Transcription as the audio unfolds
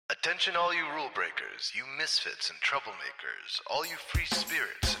Attention all you rule breakers, you misfits and troublemakers, all you free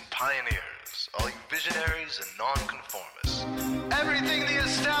spirits and pioneers, all you visionaries and nonconformists. Everything the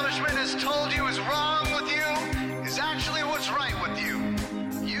establishment has told you is wrong with you is actually what's right with you.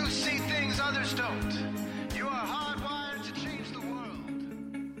 You see things others don't. You are hardwired to change the world.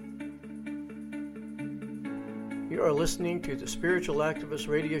 You are listening to the Spiritual Activist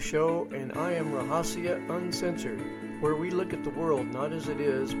Radio Show, and I am Rahasya Uncensored, where we look at the world not as it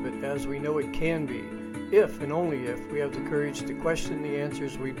is, but as we know it can be, if and only if we have the courage to question the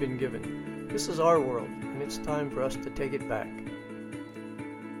answers we've been given. This is our world, and it's time for us to take it back.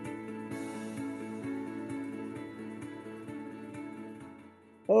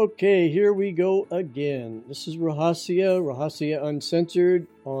 Okay, here we go again. This is Rahasya Uncensored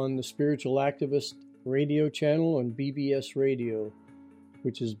on the Spiritual Activist Radio channel on BBS Radio,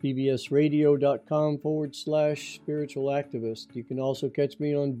 which is bbsradio.com/spiritual activist. You can also catch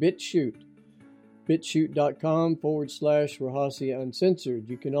me on BitChute, bitchute.com/Rahasya Uncensored.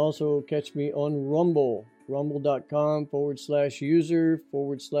 You can also catch me on Rumble,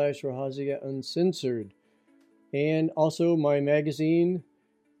 rumble.com/user/Rahasya Uncensored. And also my magazine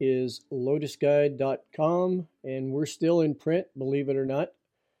is lotusguide.com, and we're still in print, believe it or not.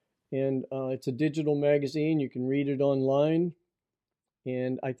 And it's a digital magazine. You can read it online.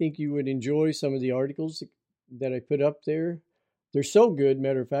 And I think you would enjoy some of the articles that I put up there. They're so good,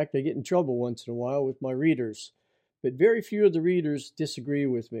 matter of fact, I get in trouble once in a while with my readers. But very few of the readers disagree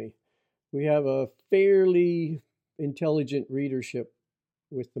with me. We have a fairly intelligent readership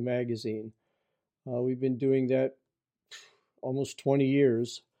with the magazine. We've been doing that almost 20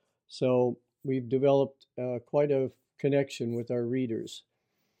 years. So we've developed quite a connection with our readers.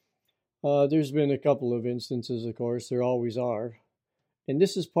 There's been a couple of instances, of course, there always are. And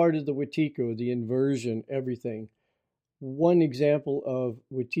this is part of the Wetiko, the inversion, everything. One example of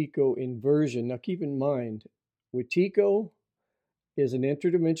Wetiko inversion. Now keep in mind, Wetiko is an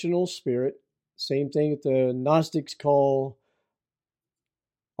interdimensional spirit. Same thing that the Gnostics call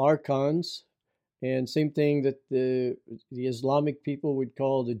archons. And same thing that the Islamic people would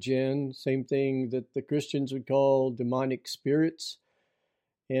call the jinn. Same thing that the Christians would call demonic spirits.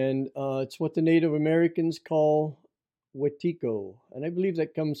 And it's what the Native Americans call Wetiko, and I believe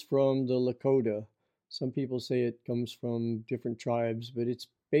that comes from the Lakota. Some people say it comes from different tribes, but it's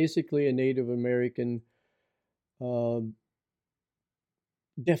basically a Native American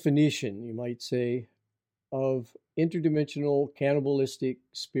definition, you might say, of interdimensional cannibalistic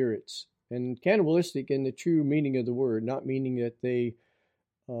spirits. And cannibalistic in the true meaning of the word, not meaning that they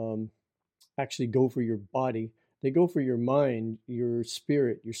actually go for your body. They go for your mind, your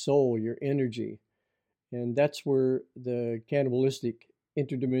spirit, your soul, your energy. And that's where the cannibalistic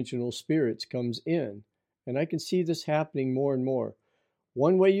interdimensional spirits comes in. And I can see this happening more and more.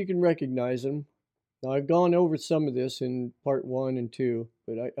 One way you can recognize them, now I've gone over some of this in part 1 and 2,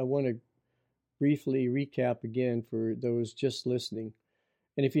 but I want to briefly recap again for those just listening.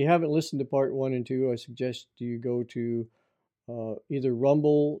 And if you haven't listened to part 1 and 2, I suggest you go to either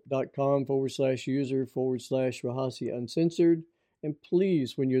rumble.com/user/Rahasya Uncensored. And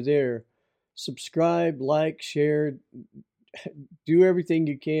please, when you're there, subscribe, like, share, do everything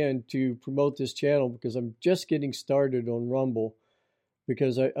you can to promote this channel, because I'm just getting started on Rumble,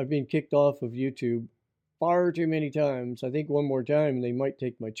 because I've been kicked off of YouTube far too many times. I think one more time they might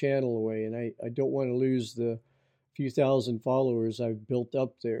take my channel away, and I don't want to lose the few thousand followers I've built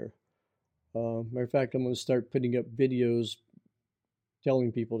up there. Matter of fact, I'm going to start putting up videos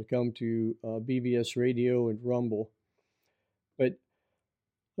telling people to come to BBS Radio and Rumble. But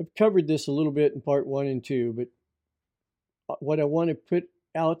I've covered this a little bit in part 1 and 2, but what I want to put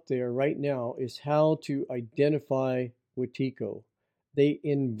out there right now is how to identify Wetiko. They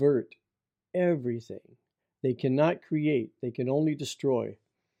invert everything. They cannot create. They can only destroy.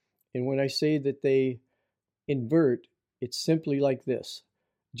 And when I say that they invert, it's simply like this.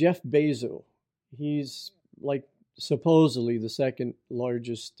 Jeff Bezos, he's like supposedly the second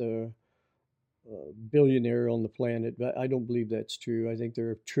largest billionaire on the planet, but I don't believe that's true. I think there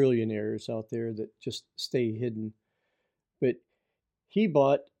are trillionaires out there that just stay hidden. But he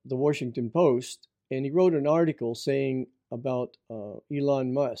bought the Washington Post, and he wrote an article saying about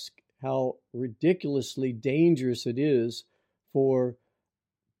Elon Musk, how ridiculously dangerous it is for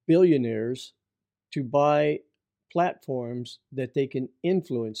billionaires to buy platforms that they can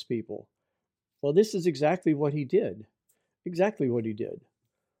influence people. Well, this is exactly what he did. Exactly what he did.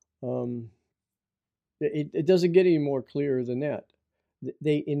 It doesn't get any more clear than that.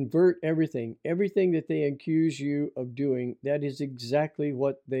 They invert everything. Everything that they accuse you of doing, that is exactly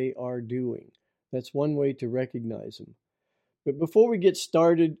what they are doing. That's one way to recognize them. But before we get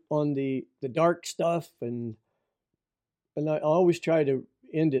started on the dark stuff, and I always try to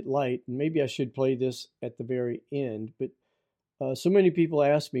end it light, and maybe I should play this at the very end, but so many people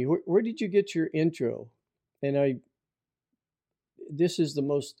ask me, where did you get your intro? And this is the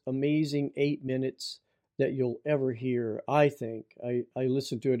most amazing 8 minutes that you'll ever hear, I think. I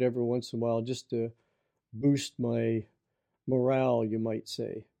listen to it every once in a while just to boost my morale, you might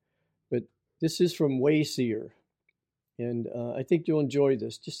say. But this is from Wayseer, and I think you'll enjoy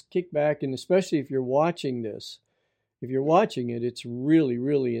this. Just kick back, and especially if you're watching this, if you're watching it, it's really,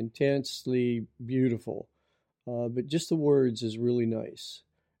 really intensely beautiful. But just the words is really nice,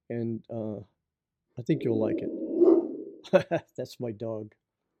 and I think you'll like it. That's my dog.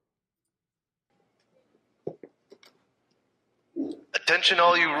 Attention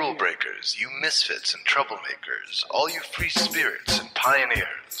all you rule breakers, you misfits and troublemakers, all you free spirits and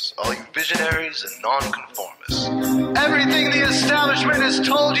pioneers, all you visionaries and nonconformists. Everything the establishment has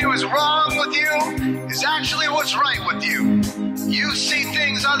told you is wrong with you is actually what's right with you. You see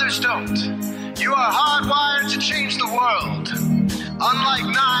things others don't. You are hardwired to change the world. Unlike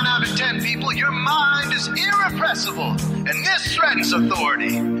 9 out of 10 people, your mind is irrepressible, and this threatens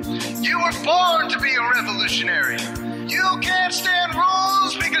authority. You were born to be a revolutionary. You can't stand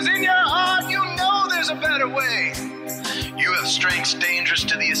rules because in your heart you know there's a better way. You have strengths dangerous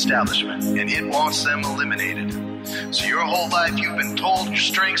to the establishment, and it wants them eliminated. So your whole life you've been told your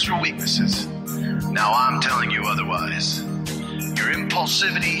strengths were weaknesses. Now I'm telling you otherwise. Your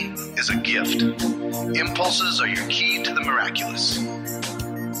impulsivity is a gift. Impulses are your key to the miraculous.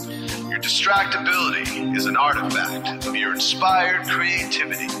 Your distractibility is an artifact of your inspired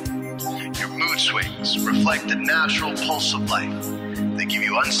creativity. Your mood swings reflect the natural pulse of life. They give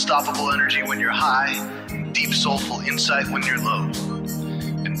you unstoppable energy when you're high, and deep soulful insight when you're low.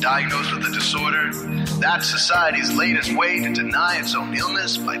 Been diagnosed with a disorder? That's society's latest way to deny its own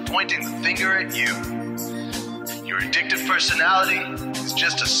illness by pointing the finger at you. Your addictive personality is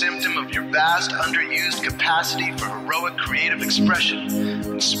just a symptom of your vast, underused capacity for heroic creative expression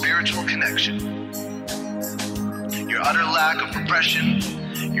and spiritual connection. Your utter lack of repression,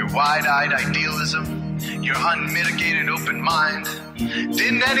 your wide-eyed idealism, your unmitigated open mind.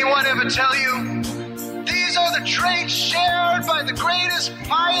 Didn't anyone ever tell you? These are the traits shared by the greatest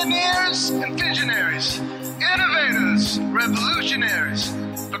pioneers and visionaries, innovators, revolutionaries,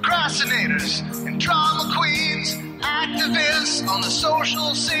 procrastinators, and drama queens, activists on the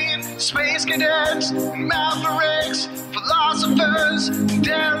social scene, space cadets, mavericks, philosophers,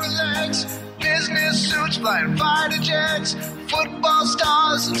 derelicts, business suits, flying fighter jets, football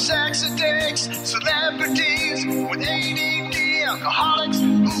stars and sex addicts, celebrities with ADD, alcoholics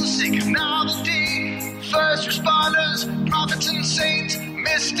who seek novelty, first responders, prophets and saints,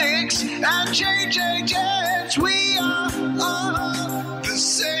 mystics, and change agents. We are all the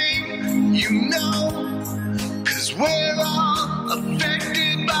same, you know, 'cause we're all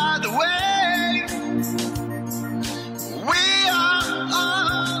affected by the way. We are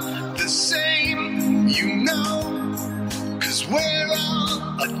all the same, you know, 'cause we're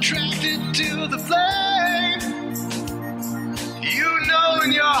all attracted to the flame. You know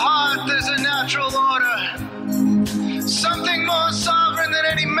in your heart there's a natural order, something more sovereign than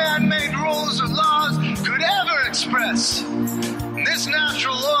any man-made rules or laws could ever express. And this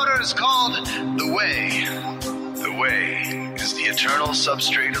natural order is called the way. The way is the eternal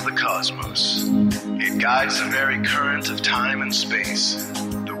substrate of the cosmos. It guides the very current of time and space.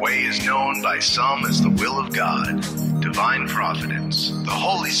 The way is known by some as the will of God, divine providence, the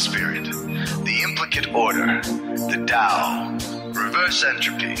Holy Spirit, the implicate order, the Tao, reverse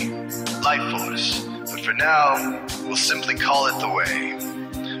entropy, life force. But for now, we'll simply call it the way.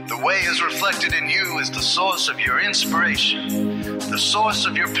 The way is reflected in you as the source of your inspiration, the source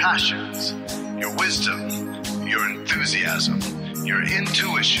of your passions, your wisdom, your enthusiasm, your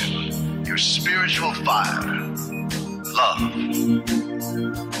intuition, your spiritual fire, love.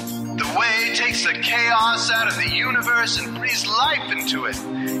 The way takes the chaos out of the universe and breathes life into it,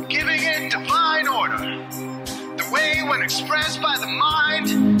 giving it divine order. The way, when expressed by the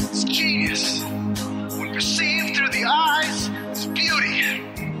mind, is genius. When perceived through the eyes, is beauty.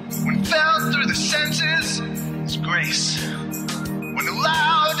 When felt through the senses, is grace. When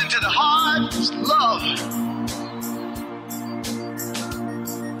allowed into the heart, is love.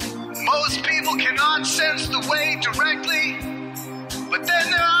 Most people cannot sense the way directly, but then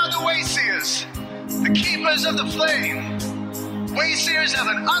there are the Wayseers, the keepers of the flame. Wayseers have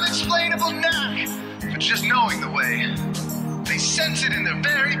an unexplainable knack for just knowing the way. They sense it in their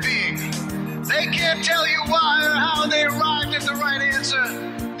very being. They can't tell you why or how they arrived at the right answer.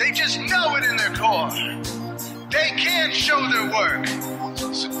 They just know it in their core. They can't show their work,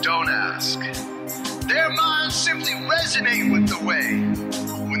 so don't ask. Their minds simply resonate with the way.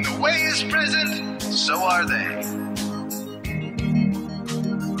 When the way is present, so are they.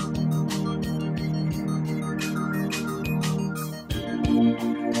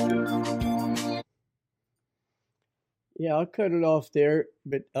 Yeah, I'll cut it off there,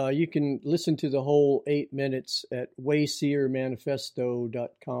 but you can listen to the whole 8 minutes at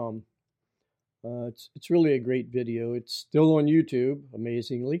wayseermanifesto.com. It's really a great video. It's still on YouTube,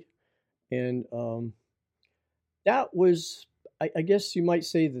 amazingly. And that was, I guess you might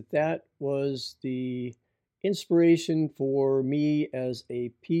say that was the inspiration for me as a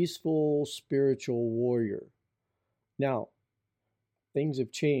peaceful spiritual warrior. Now, things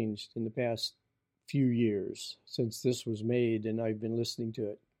have changed in the past few years since this was made and I've been listening to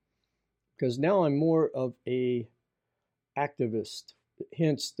it, because now I'm more of a activist,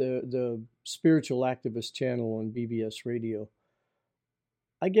 hence the spiritual activist channel on BBS Radio.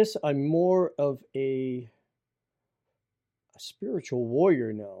 I guess I'm more of a spiritual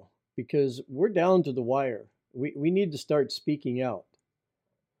warrior now, because we're down to the wire. We need to start speaking out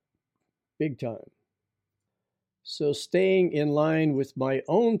big time. So staying in line with my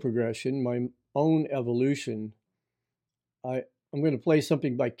own progression, my own evolution, I'm going to play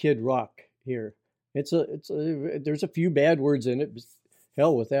something by Kid Rock here. There's a few bad words in it, but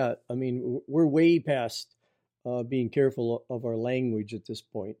hell with that. I mean, we're way past being careful of our language at this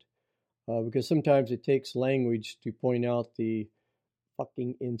point, because sometimes it takes language to point out the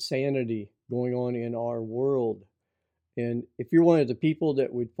fucking insanity going on in our world. And if you're one of the people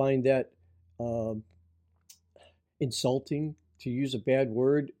that would find that insulting to use a bad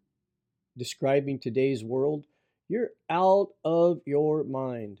word describing today's world, you're out of your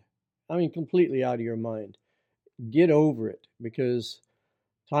mind. I mean, completely out of your mind. Get over it, because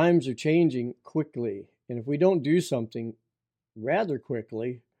times are changing quickly. And if we don't do something rather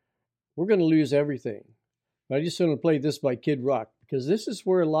quickly, we're going to lose everything. But I just want to play this by Kid Rock, because this is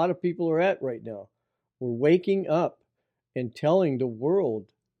where a lot of people are at right now. We're waking up and telling the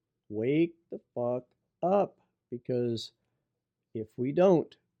world, wake the fuck up, because if we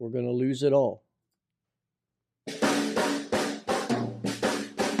don't, we're going to lose it all. We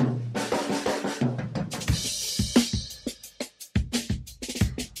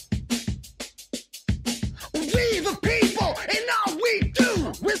the people, and all we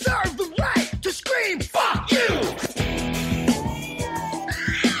do, reserve the right to scream, fuck you!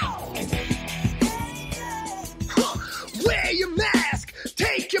 Wear your mask,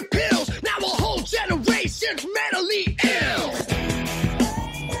 take your pills, now a whole generation's mentally ill.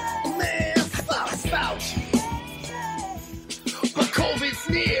 Man, fuck Fauci. But COVID's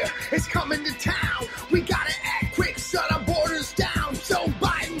near, it's coming to town. We gotta act quick, shut our borders down. Joe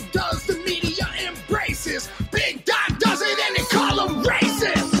Biden does, the media embraces. Big Doc does it, and they call him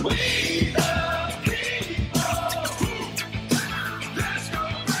racist. We the people. Let's go,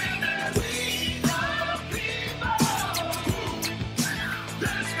 Brandon. We the people.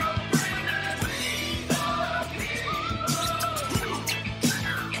 Let's go, Brandon. We the people.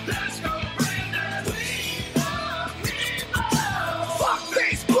 Let's go, Brandon. We the people. Fuck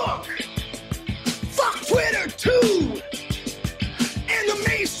Facebook. Fuck Twitter too. And the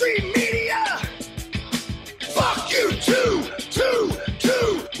mainstream media. Fuck you too.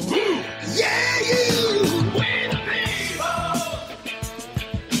 Woo. Yeah, you. We the people.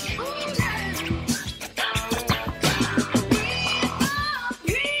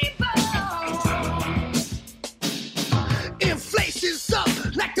 Inflation's up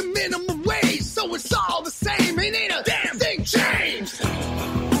like the minimum wage, so it's all the same. Ain't a damn thing changed.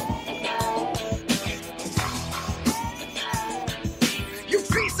 You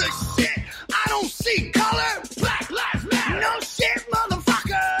piece of shit. I don't see color. Black lives matter. No shit,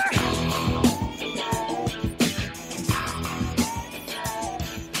 motherfucker.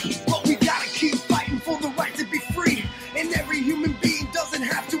 But we gotta keep fighting for the right to be free. And every human being doesn't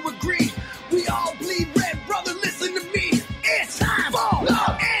have to agree. We all bleed red, brother, listen to me. It's time for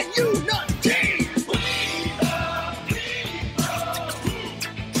love and unity. We the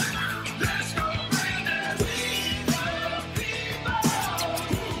people. Let's go, Brandon. We the people.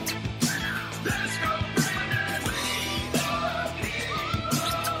 Let's go, Brandon. We the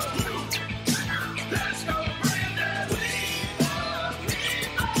people. Let's go, Brandon. We the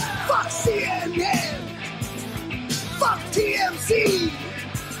people. Fuck CNN. Fuck TMZ.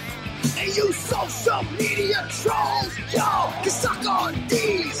 And you social media trolls, y'all can suck on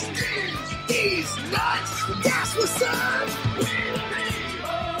these nuts. That's what's up.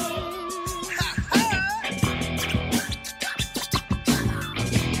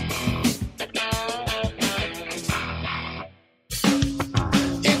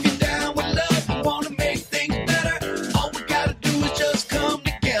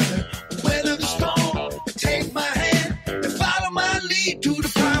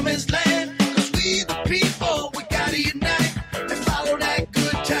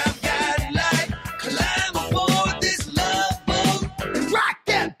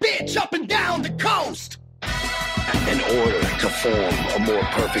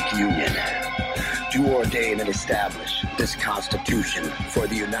 establish this Constitution for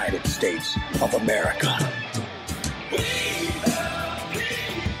the United States of America.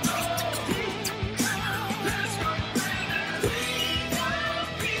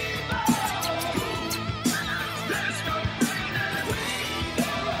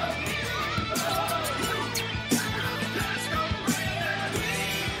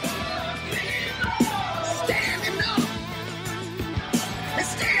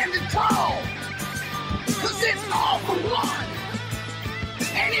 It's all for one,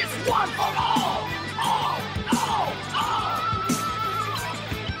 and it's one for all.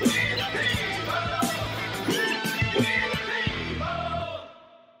 We the people. We the people.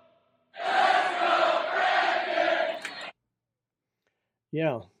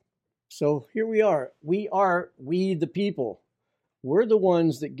 Yeah. So here we are. We the people. We're the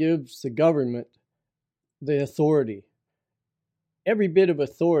ones that gives the government the authority. Every bit of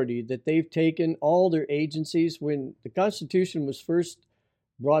authority that they've taken, all their agencies. When the Constitution was first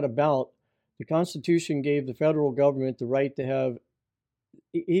brought about, the Constitution gave the federal government the right to have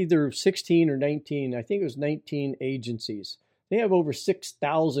either 16 or 19, I think it was 19 agencies. They have over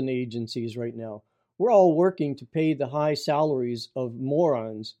 6,000 agencies right now. We're all working to pay the high salaries of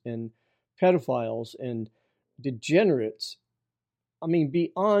morons and pedophiles and degenerates. I mean,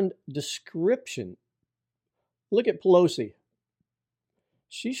 beyond description. Look at Pelosi.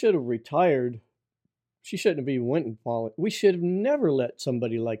 She should have retired. She shouldn't have even went in politics. We should have never let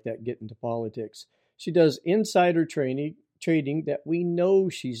somebody like that get into politics. She does insider trading that we know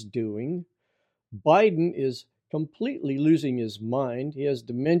she's doing. Biden is completely losing his mind. He has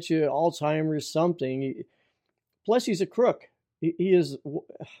dementia, Alzheimer's, something. Plus, he's a crook. He is.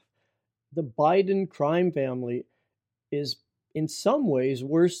 The Biden crime family is in some ways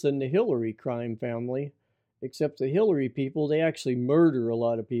worse than the Hillary crime family. Except the Hillary people, they actually murder a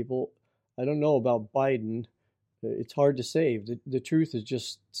lot of people. I don't know about Biden. It's hard to say. The truth is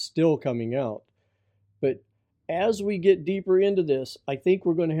just still coming out. But as we get deeper into this, I think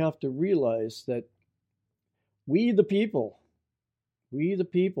we're going to have to realize that we the people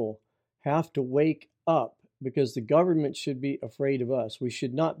have to wake up, because the government should be afraid of us. We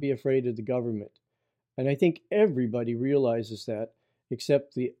should not be afraid of the government. And I think everybody realizes that,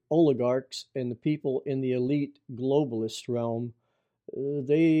 except the oligarchs and the people in the elite globalist realm.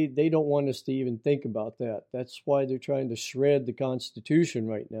 They don't want us to even think about that. That's why they're trying to shred the Constitution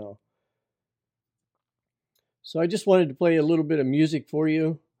right now. So I just wanted to play a little bit of music for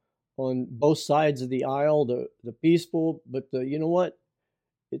you on both sides of the aisle, the peaceful, but you know what?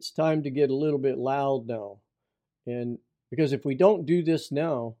 It's time to get a little bit loud now. And because if we don't do this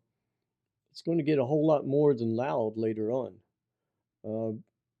now, it's going to get a whole lot more than loud later on.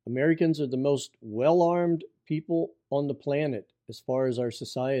 Americans are the most well-armed people on the planet as far as our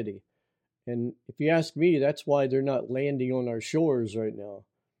society. And if you ask me, that's why they're not landing on our shores right now.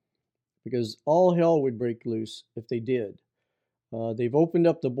 Because all hell would break loose if they did. They've opened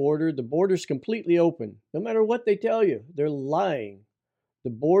up the border. The border's completely open. No matter what they tell you, they're lying. The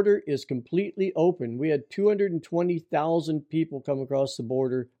border is completely open. We had 220,000 people come across the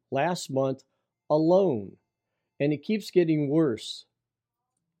border last month alone. And it keeps getting worse.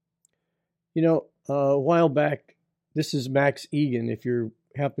 You know, a while back, this is Max Egan, if you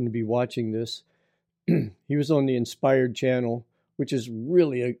happen to be watching this. He was on the Inspired channel, which is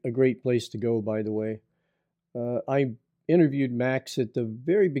really a great place to go, by the way. I interviewed Max at the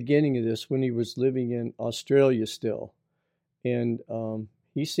very beginning of this when he was living in Australia still. And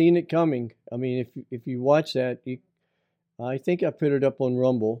he's seen it coming. I mean, if you watch that, I think I put it up on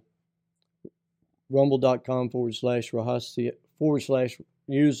Rumble.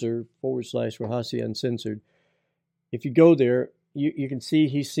 Rumble.com/Rahasia/user/Rahasia Uncensored. If you go there, you can see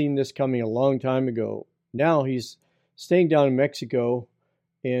he's seen this coming a long time ago. Now he's staying down in Mexico,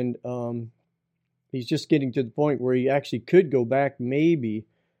 and he's just getting to the point where he actually could go back maybe.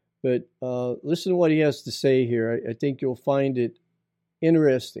 But listen to what he has to say here. I think you'll find it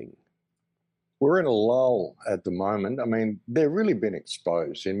interesting. We're in a lull at the moment. I mean, they've really been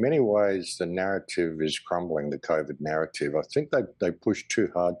exposed. In many ways, the narrative is crumbling, the COVID narrative. I think they pushed too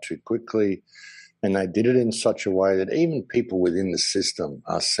hard too quickly, and they did it in such a way that even people within the system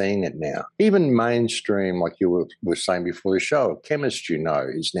are seeing it now. Even mainstream, like you were saying before the show, a chemist you know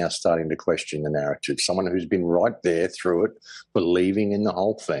is now starting to question the narrative, someone who's been right there through it, believing in the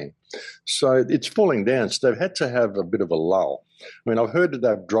whole thing. So it's falling down. So they've had to have a bit of a lull. I mean, I've heard that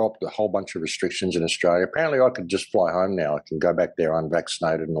they've dropped a whole bunch of restrictions in Australia. Apparently, I could just fly home now. I can go back there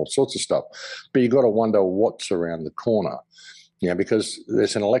unvaccinated and all sorts of stuff. But you've got to wonder what's around the corner. Yeah, because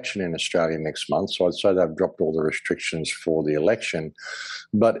there's an election in Australia next month, so I'd say they've dropped all the restrictions for the election.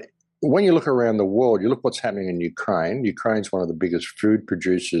 But when you look around the world, you look what's happening in Ukraine. Ukraine's one of the biggest food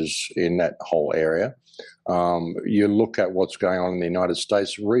producers in that whole area. You look at what's going on in the United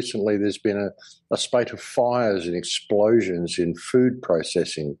States. Recently, there's been a spate of fires and explosions in food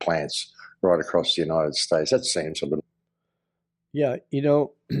processing plants right across the United States. That seems a little... Yeah,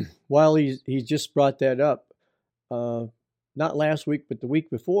 while he just brought that up, not last week, but the week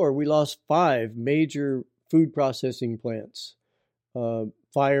before, we lost 5 major food processing plants,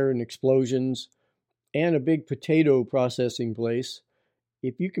 fire and explosions, and a big potato processing place.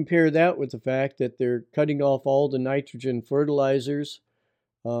 If you compare that with the fact that they're cutting off all the nitrogen fertilizers,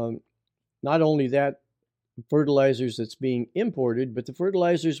 not only that, fertilizers that's being imported, but the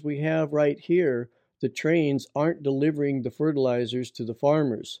fertilizers we have right here, the trains aren't delivering the fertilizers to the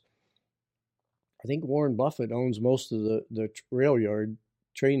farmers. I think Warren Buffett owns most of the rail yard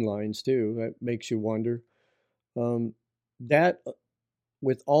train lines too. That makes you wonder. That,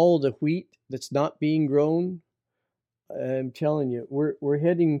 with all the wheat that's not being grown, I'm telling you, we're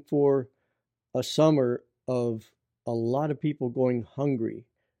heading for a summer of a lot of people going hungry.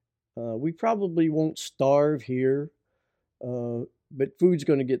 We probably won't starve here, but food's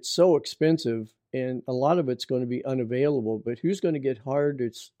going to get so expensive, and a lot of it's going to be unavailable. But who's going to get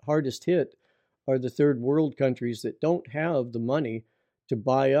hardest hit are the third world countries that don't have the money to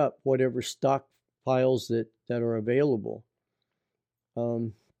buy up whatever stockpiles that are available.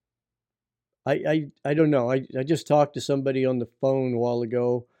 I don't know. I just talked to somebody on the phone a while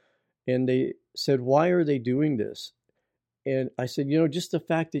ago, and they said, why are they doing this? And I said, just the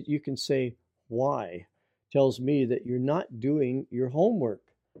fact that you can say why tells me that you're not doing your homework,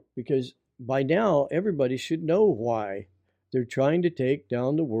 because by now everybody should know why. They're trying to take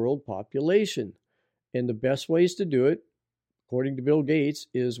down the world population. And the best ways to do it, according to Bill Gates,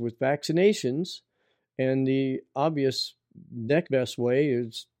 is with vaccinations. And the obvious next best way,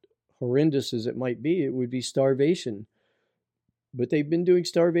 is horrendous as it might be, it would be starvation. But they've been doing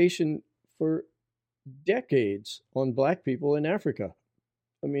starvation for decades on black people in Africa.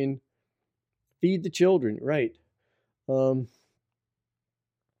 I mean, feed the children, right?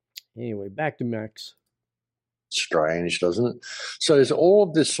 Anyway, back to Max. Strange, doesn't it? So there's all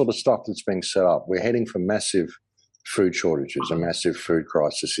of this sort of stuff that's being set up. We're heading for massive food shortages. A massive food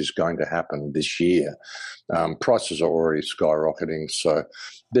crisis is going to happen this year. Prices are already skyrocketing. So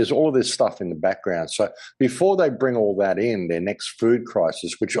there's all of this stuff in the background. So before they bring all that in, their next food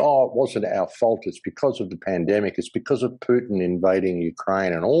crisis, which, it wasn't our fault, it's because of the pandemic, it's because of Putin invading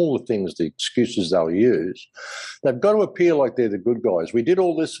Ukraine and all the things, the excuses they'll use, they've got to appear like they're the good guys. We did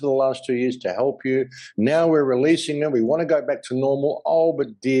all this for the last 2 years to help you. Now we're releasing them. We want to go back to normal. Oh,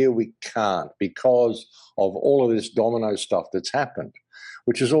 but dear, we can't because of all of this domino stuff that's happened,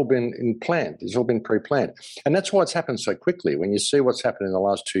 which has all been planned. It's all been pre-planned. And that's why it's happened so quickly. When you see what's happened in the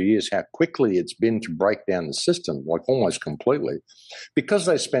last 2 years, how quickly it's been to break down the system, like almost completely, because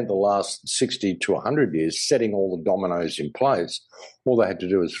they spent the last 60 to 100 years setting all the dominoes in place. All they had to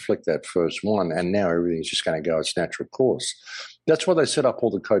do was flick that first one, and now everything's just going to go its natural course. That's why they set up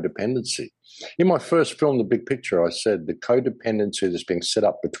all the codependency. In my first film, The Big Picture, I said the codependency that's being set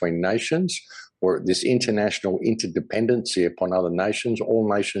up between nations, or this international interdependency upon other nations. All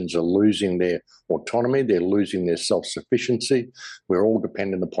nations are losing their autonomy. They're losing their self-sufficiency. We're all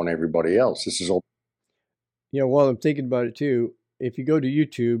dependent upon everybody else. This is all. While I'm thinking about it too, if you go to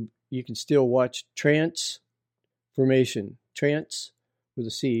YouTube, you can still watch Transformation, Trans with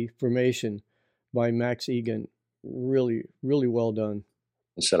a C, Formation by Max Igan. Really, really well done.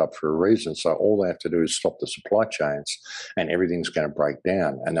 Set up for a reason. So all they have to do is stop the supply chains and everything's going to break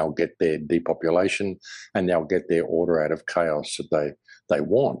down, and they'll get their depopulation and they'll get their order out of chaos that they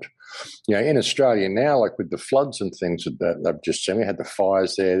want. In Australia now, like with the floods and things that they've just seen, we had the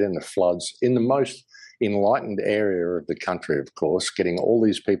fires there, then the floods in the most enlightened area of the country, of course, getting all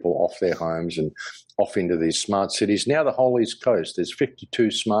these people off their homes and off into these smart cities. Now the whole East Coast, there's 52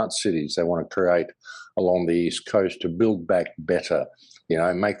 smart cities they want to create along the East Coast to build back better,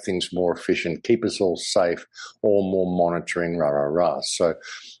 make things more efficient, keep us all safe, all more monitoring, So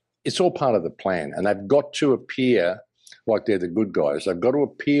it's all part of the plan. And they've got to appear like they're the good guys. They've got to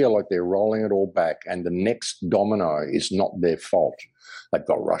appear like they're rolling it all back, and the next domino is not their fault. They've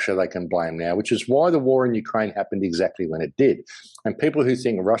got Russia they can blame now, which is why the war in Ukraine happened exactly when it did. And people who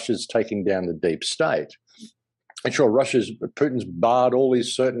think Russia's taking down the deep state, and sure, Putin's barred all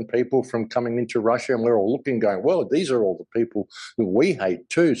these certain people from coming into Russia, and we're all looking going, well, these are all the people who we hate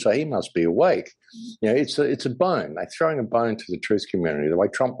too, so he must be awake. it's a bone. They're throwing a bone to the truth community. The way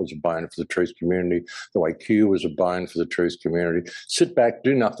Trump was a bone for the truth community, the way Q was a bone for the truth community. Sit back,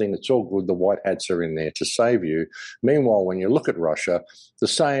 do nothing. It's all good. The white hats are in there to save you. Meanwhile, when you look at Russia, the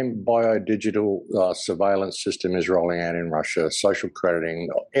same biodigital surveillance system is rolling out in Russia, social crediting,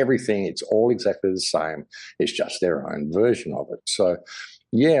 everything. It's all exactly the same. It's just their own version of it. So,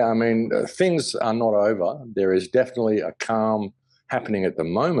 yeah, I mean, things are not over. There is definitely a calm happening at the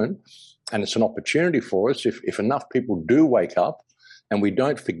moment. And it's an opportunity for us if enough people do wake up and we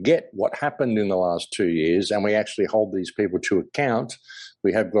don't forget what happened in the last 2 years and we actually hold these people to account,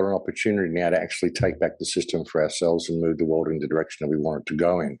 we have got an opportunity now to actually take back the system for ourselves and move the world in the direction that we want it to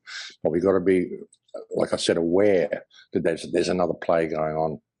go in. But we've got to be, like I said, aware that there's another play going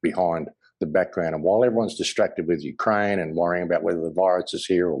on behind the background. And while everyone's distracted with Ukraine and worrying about whether the virus is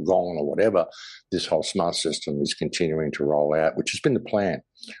here or gone or whatever, this whole smart system is continuing to roll out, which has been the plan,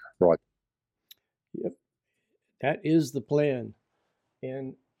 right? Yep, that is the plan.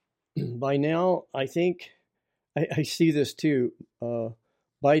 And by now, I think, I see this too.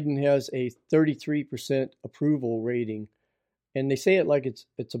 Biden has a 33% approval rating. And they say it like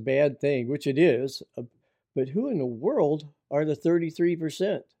it's a bad thing, which it is. But who in the world are the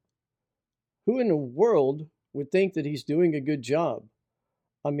 33%? Who in the world would think that he's doing a good job?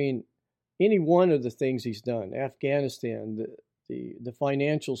 I mean, any one of the things he's done, Afghanistan, the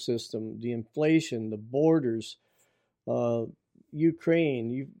financial system, the inflation, the borders, Ukraine,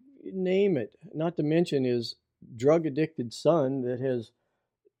 you name it. Not to mention his drug-addicted son that has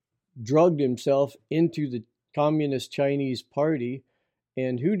drugged himself into the Communist Chinese Party,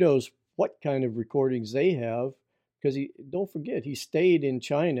 and who knows what kind of recordings they have, because don't forget, he stayed in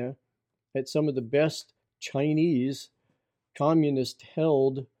China at some of the best Chinese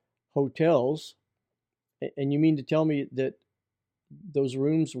communist-held hotels. And you mean to tell me that those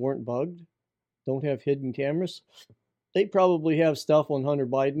rooms weren't bugged, don't have hidden cameras? They probably have stuff on Hunter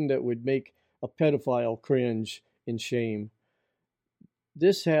Biden that would make a pedophile cringe in shame.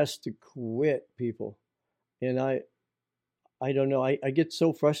 This has to quit, people. And I don't know. I get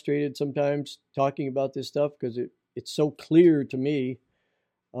so frustrated sometimes talking about this stuff because it's so clear to me.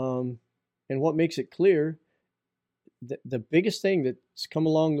 And what makes it clear, the biggest thing that's come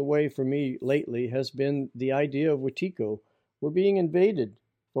along the way for me lately has been the idea of Wetiko. We're being invaded,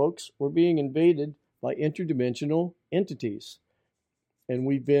 folks. We're being invaded by interdimensional entities. And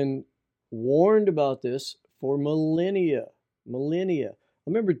we've been warned about this for millennia. I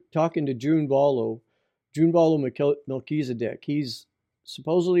remember talking to June Vallow Melchizedek. He's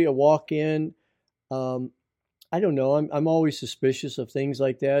supposedly a walk-in. I don't know. I'm always suspicious of things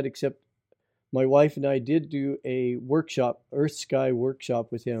like that, except my wife and I did do a workshop, Earth Sky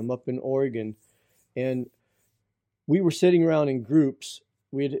workshop with him up in Oregon. And we were sitting around in groups.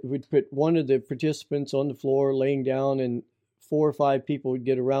 We'd put one of the participants on the floor laying down, and 4 or 5 people would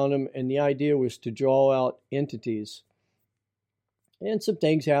get around him. And the idea was to draw out entities. And some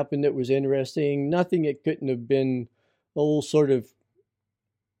things happened that was interesting. Nothing that couldn't have been sort of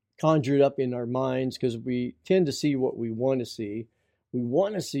conjured up in our minds, because we tend to see what we want to see. We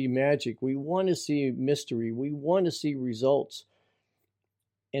want to see magic. We want to see mystery. We want to see results.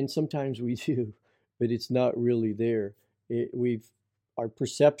 And sometimes we do, but it's not really there. Our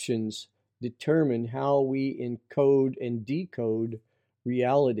perceptions determine how we encode and decode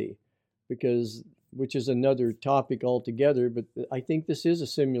reality, which is another topic altogether. But I think this is a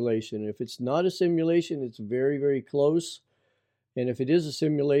simulation. If it's not a simulation, it's very, very close. And if it is a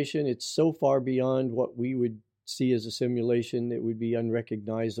simulation, it's so far beyond what we would see as a simulation, it would be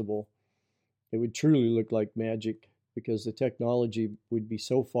unrecognizable. It would truly look like magic because the technology would be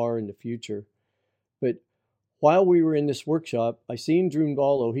so far in the future. But while we were in this workshop, I seen June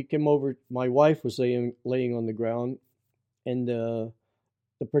Vallow. He came over. My wife was laying on the ground, and the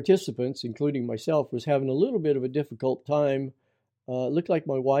participants, including myself, was having a little bit of a difficult time. It looked like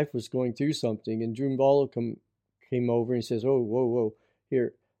my wife was going through something, and June Vallow came over and says, "Oh, whoa,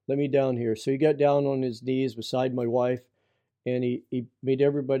 here, let me down here." So he got down on his knees beside my wife, and he made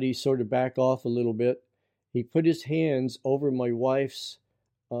everybody sort of back off a little bit. He put his hands over my wife's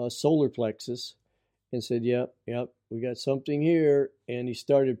solar plexus and said, yep, we got something here. And he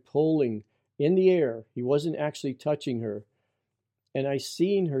started pulling in the air. He wasn't actually touching her. And I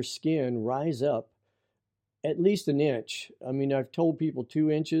seen her skin rise up at least an inch. I mean, I've told people 2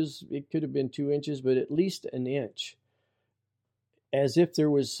 inches. It could have been 2 inches, but at least an inch. As if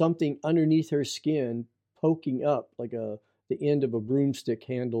there was something underneath her skin poking up, like the end of a broomstick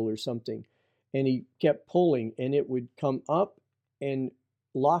handle or something. And he kept pulling, and it would come up and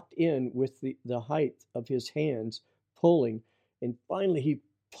locked in with the height of his hands pulling. And finally he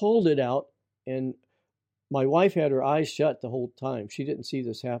pulled it out And my wife had her eyes shut the whole time. She didn't see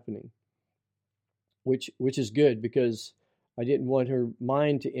this happening, which is good because I didn't want her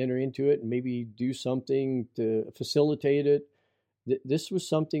mind to enter into it and maybe do something to facilitate it. This was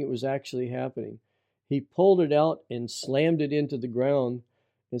something that was actually happening. He pulled it out and slammed it into the ground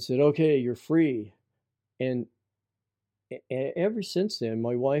and said, "Okay, you're free." And ever since then,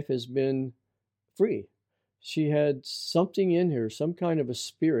 my wife has been free. She had something in her, some kind of a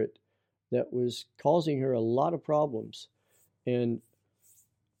spirit that was causing her a lot of problems. And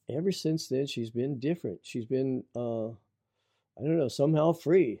ever since then, she's been different. She's been, I don't know, somehow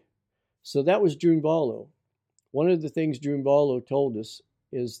free. So that was June Vallow. One of the things June Vallow told us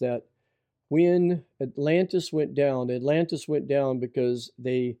is that when Atlantis went down because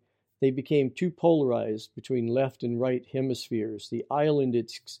they became too polarized between left and right hemispheres. The island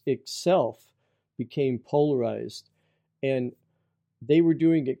itself became polarized. And they were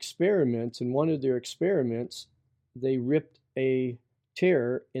doing experiments, and one of their experiments, they ripped a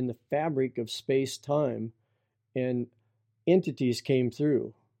tear in the fabric of space-time, and entities came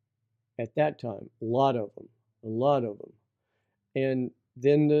through at that time, a lot of them. And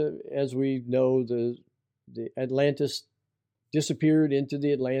then, as we know, the Atlantis disappeared into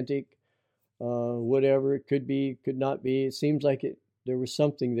the Atlantic, whatever it could be, could not be. It seems like there was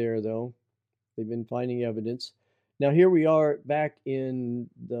something there, though. They've been finding evidence. Now, here we are back in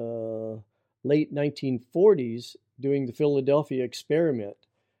the late 1940s doing the Philadelphia experiment.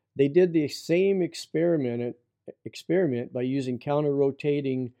 They did the same experiment by using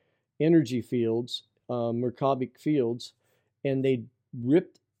counter-rotating energy fields, Merkabit fields, and they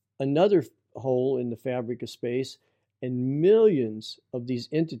ripped another hole in the fabric of space, and millions of these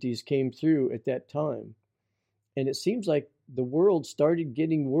entities came through at that time. And it seems like the world started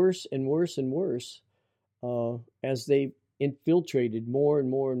getting worse and worse and worse as they infiltrated more and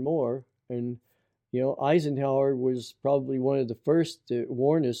more and more. And, Eisenhower was probably one of the first to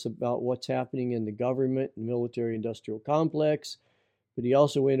warn us about what's happening in the government and military-industrial complex. But he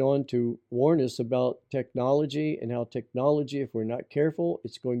also went on to warn us about technology and how technology, if we're not careful,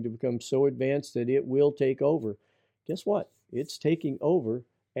 it's going to become so advanced that it will take over. Guess what? It's taking over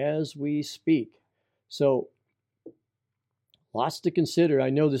as we speak. So, lots to consider. I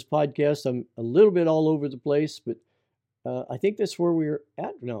know this podcast, I'm a little bit all over the place, but I think that's where we're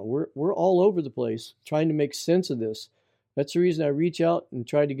at now. We're all over the place trying to make sense of this. That's the reason I reach out and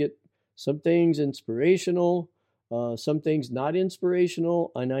try to get some things inspirational, some things not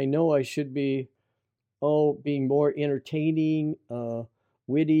inspirational, and I know I should be, being more entertaining,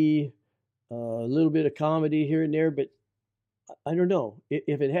 witty, a little bit of comedy here and there, but I don't know.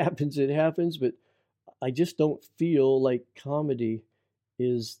 If it happens, it happens, but I just don't feel like comedy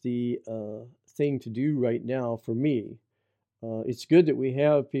is the thing to do right now for me. It's good that we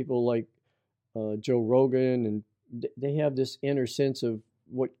have people like Joe Rogan, and they have this inner sense of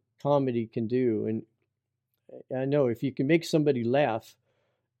what comedy can do. And I know if you can make somebody laugh,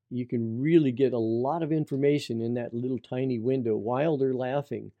 you can really get a lot of information in that little tiny window while they're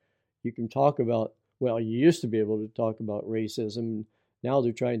laughing. You can talk about, you used to be able to talk about racism. Now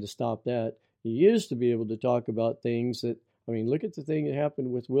they're trying to stop that. You used to be able to talk about things that, look at the thing that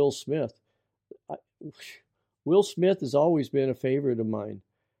happened with Will Smith. Will Smith has always been a favorite of mine.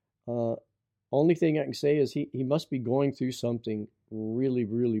 Only thing I can say is he must be going through something really,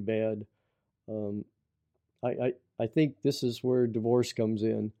 really bad. I think this is where divorce comes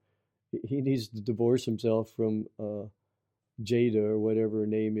in. He needs to divorce himself from Jada or whatever her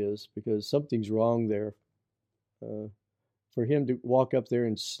name is, because something's wrong there. For him to walk up there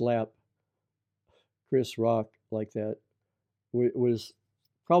and slap Chris Rock like that was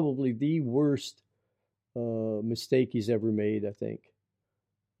probably the worst mistake he's ever made, I think.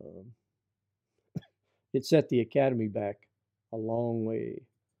 It set the Academy back a long way.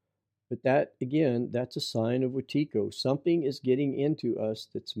 But that, again, that's a sign of Wetiko. Something is getting into us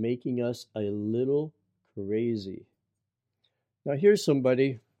that's making us a little crazy. Now, here's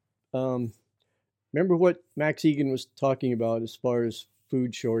somebody. Remember what Max Egan was talking about as far as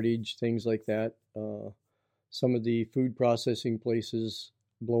food shortage, things like that? Some of the food processing places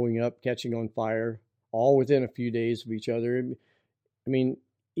blowing up, catching on fire, all within a few days of each other. Even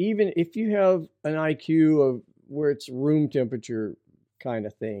if you have an IQ of where it's room temperature kind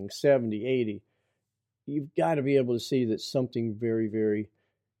of thing, 70, 80, you've got to be able to see that something very, very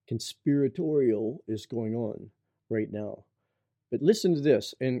conspiratorial is going on right now. But listen to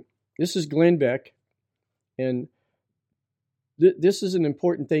this, and this is Glenn Beck, and this is an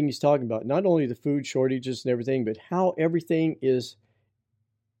important thing he's talking about, not only the food shortages and everything, but how everything is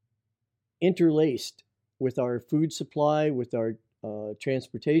interlaced with our food supply, with our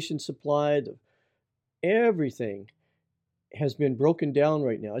transportation supply, everything has been broken down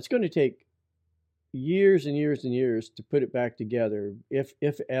right now. It's going to take years and years and years to put it back together,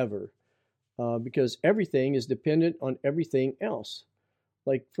 if ever, because everything is dependent on everything else.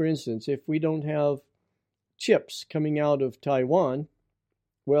 Like, for instance, if we don't have chips coming out of Taiwan,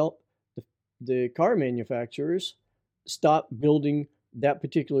 well, the car manufacturers stop building that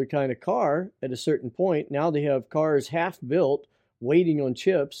particular kind of car at a certain point. Now they have cars half built, waiting on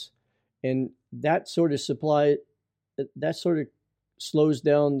chips, and that sort of slows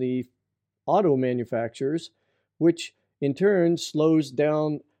down the auto manufacturers, which in turn slows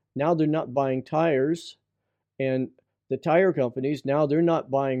down. Now they're not buying tires, and the tire companies, now they're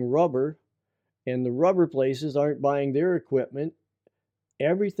not buying rubber, and the rubber places aren't buying their equipment.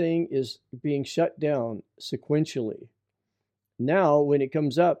 Everything is being shut down sequentially. Now, when it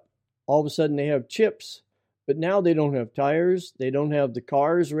comes up, all of a sudden they have chips, but now they don't have tires. They don't have the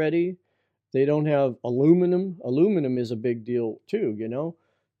cars ready. They don't have aluminum. Aluminum is a big deal too,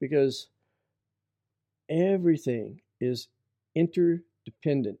 because everything is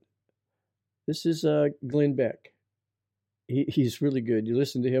interdependent. This is Glenn Beck. He's really good. You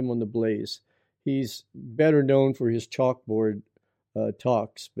listen to him on The Blaze. He's better known for his chalkboard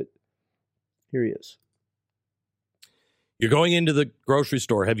talks, but here he is. You're going into the grocery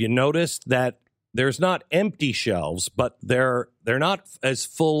store. Have you noticed that there's not empty shelves, but they're not as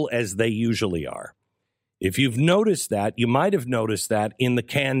full as they usually are? If you've noticed that, you might have noticed that in the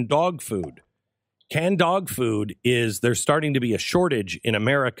canned dog food. Canned dog food there's starting to be a shortage in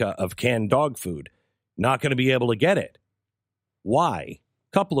America of canned dog food. Not going to be able to get it. Why?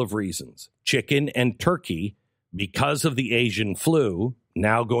 Couple of reasons. Chicken and turkey, because of the Asian flu,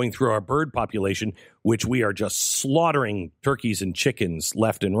 now going through our bird population, which we are just slaughtering turkeys and chickens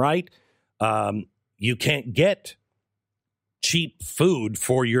left and right. You can't get cheap food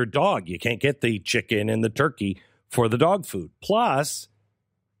for your dog. You can't get the chicken and the turkey for the dog food. Plus,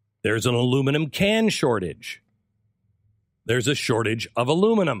 there's an aluminum can shortage. There's a shortage of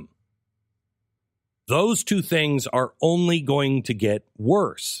aluminum. Those two things are only going to get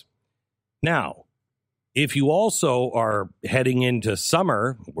worse. Now, if you also are heading into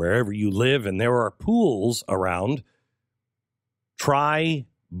summer, wherever you live, and there are pools around, try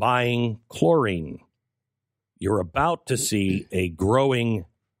buying chlorine. You're about to see a growing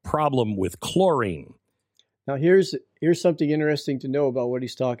problem with chlorine. Now, here's something interesting to know about what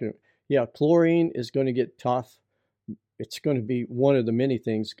he's talking about. Yeah, chlorine is going to get tough. It's going to be one of the many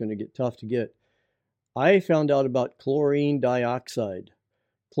things going to get tough to get. I found out about chlorine dioxide.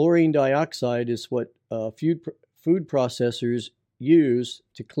 Chlorine dioxide is what food processors use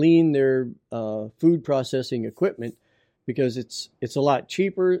to clean their food processing equipment, because it's a lot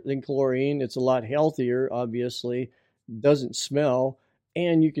cheaper than chlorine. It's a lot healthier, obviously, doesn't smell,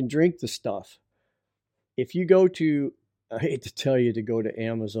 and you can drink the stuff. If you go to, I hate to tell you to go to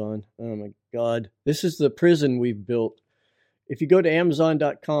Amazon. Oh my God, this is the prison we've built. If you go to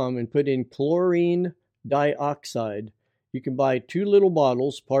Amazon.com and put in chlorine dioxide, you can buy 2 little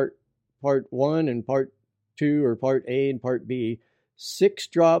bottles, part 1 and part 2, or part A and part B, 6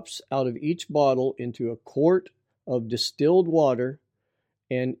 drops out of each bottle into a quart of distilled water.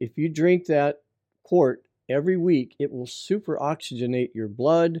 And if you drink that quart every week, it will super oxygenate your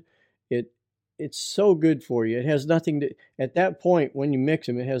blood. It's so good for you. It has nothing to, at that point, when you mix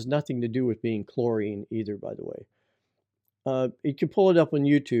them, it has nothing to do with being chlorine either, by the way. You can pull it up on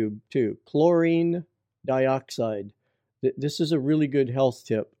YouTube too. Chlorine dioxide. This is a really good health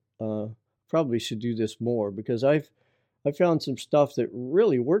tip. Probably should do this more, because I've found some stuff that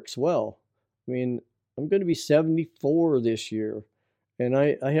really works well. I mean, I'm going to be 74 this year, and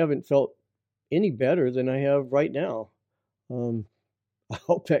I haven't felt any better than I have right now. I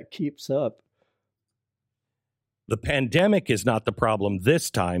hope that keeps up. The pandemic is not the problem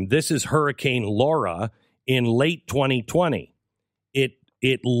this time. This is Hurricane Laura in late 2020.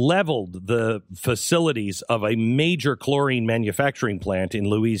 It leveled the facilities of a major chlorine manufacturing plant in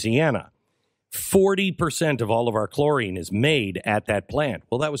Louisiana. 40% of all of our chlorine is made at that plant.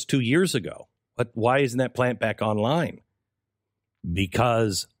 Well, that was 2 years ago. But why isn't that plant back online?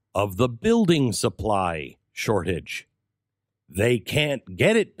 Because of the building supply shortage. They can't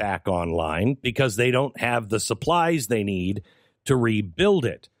get it back online because they don't have the supplies they need to rebuild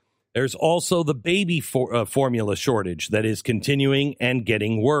it. There's also the baby formula shortage that is continuing and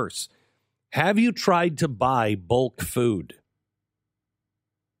getting worse. Have you tried to buy bulk food?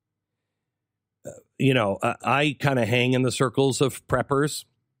 I kind of hang in the circles of preppers,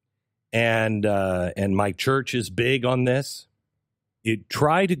 and my church is big on this. You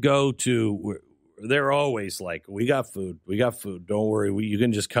try to go to they're always like, we got food. Don't worry. You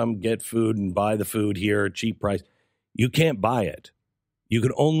can just come get food and buy the food here at cheap price. You can't buy it. You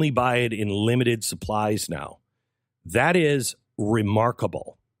can only buy it in limited supplies now. That is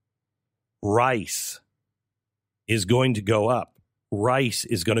remarkable. Rice is going to go up. Rice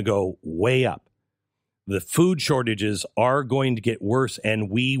is going to go way up. The food shortages are going to get worse, and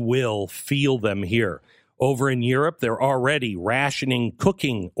we will feel them here. Over in Europe, they're already rationing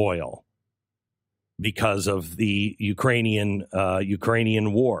cooking oil because of the Ukrainian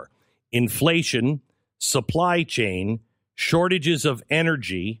war. Inflation, supply chain, shortages of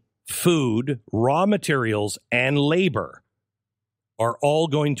energy, food, raw materials, and labor are all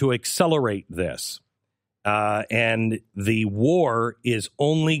going to accelerate this. And the war is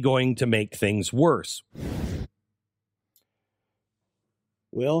only going to make things worse.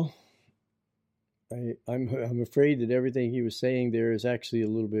 Well, I'm afraid that everything he was saying there is actually a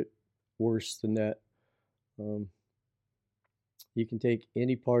little bit worse than that. You can take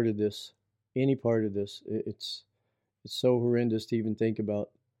any part of this. It's so horrendous to even think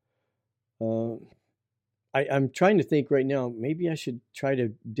about. I'm trying to think right now, maybe I should try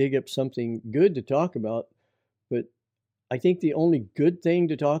to dig up something good to talk about, but I think the only good thing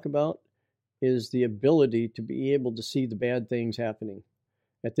to talk about is the ability to be able to see the bad things happening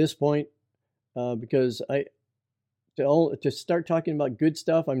at this point, because to start talking about good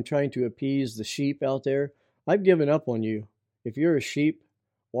stuff, I'm trying to appease the sheep out there. I've given up on you. If you're a sheep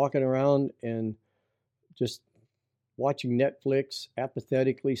walking around and just watching Netflix,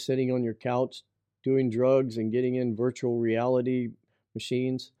 apathetically sitting on your couch, doing drugs and getting in virtual reality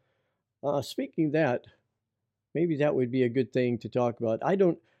machines. Speaking of that, maybe that would be a good thing to talk about.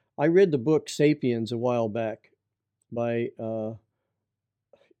 I read the book Sapiens a while back by, I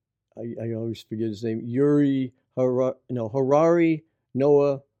always forget his name, Harari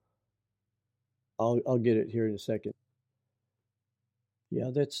Noah. I'll get it here in a second. Yeah,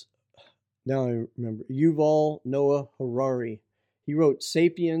 now I remember. Yuval Noah Harari. He wrote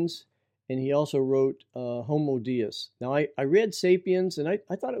Sapiens, and he also wrote Homo Deus. Now, I read Sapiens, and I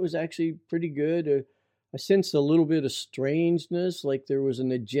thought it was actually pretty good. I sensed a little bit of strangeness, like there was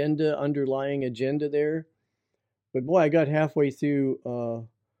an underlying agenda there. But boy, I got halfway through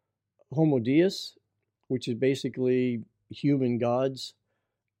Homo Deus, which is basically human gods,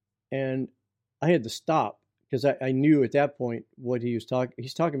 and I had to stop because I knew at that point what he was talking.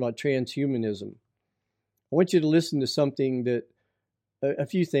 He's talking about transhumanism. I want you to listen to something that, a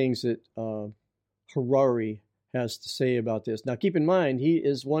few things that Harari has to say about this. Now, keep in mind, he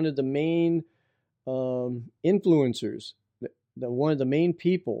is one of the main influencers, one of the main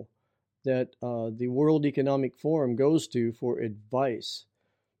people that the World Economic Forum goes to for advice.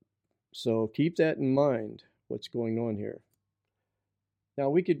 So keep that in mind, what's going on here. Now,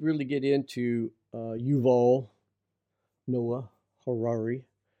 we could really get into Yuval Noah Harari,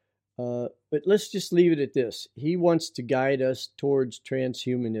 but let's just leave it at this. He wants to guide us towards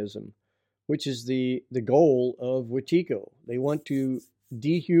transhumanism, which is the goal of Wetiko. They want to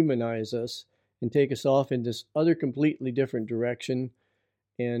dehumanize us and take us off in this other completely different direction.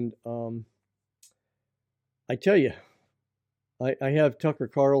 And I tell you, I have Tucker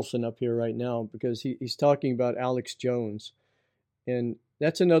Carlson up here right now because he's talking about Alex Jones. And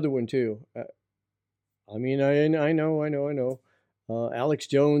that's another one too. I mean, I know. Alex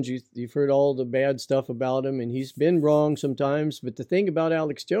Jones, you've heard all the bad stuff about him, and he's been wrong sometimes. But the thing about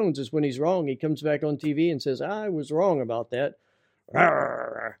Alex Jones is when he's wrong, he comes back on TV and says, I was wrong about that.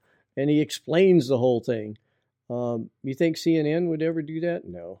 And he explains the whole thing. You think CNN would ever do that?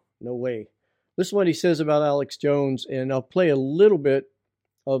 No way. Listen to what he says about Alex Jones, and I'll play a little bit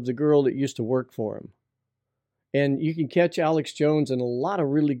of the girl that used to work for him. And you can catch Alex Jones in a lot of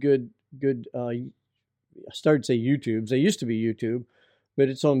really good, I started to say YouTubes. They used to be YouTube, but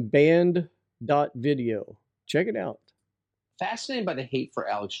it's on band.video. Check it out. Fascinated by the hate for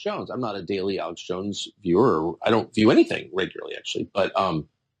Alex Jones. I'm not a daily Alex Jones viewer. I don't view anything regularly, actually. But I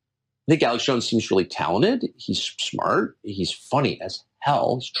think Alex Jones seems really talented. He's smart. He's funny as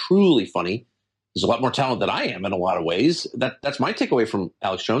hell. He's truly funny. He's a lot more talented than I am in a lot of ways. That's my takeaway from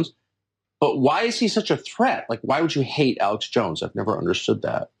Alex Jones. But why is he such a threat? Like, why would you hate Alex Jones? I've never understood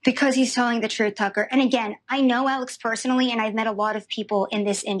that. Because he's telling the truth, Tucker. And again, I know Alex personally, and I've met a lot of people in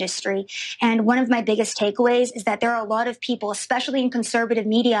this industry. And one of my biggest takeaways is that there are a lot of people, especially in conservative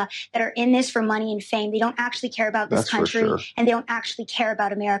media, that are in this for money and fame. They don't actually care about this country, and they don't actually care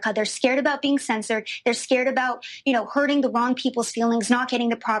about America. They're scared about being censored. They're scared about, hurting the wrong people's feelings, not getting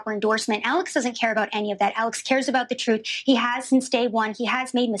the proper endorsement. Alex doesn't care about any of that. Alex cares about the truth. He has since day one. He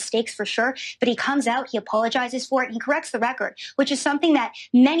has made mistakes for sure. before, but he comes out, he apologizes for it, and he corrects the record, which is something that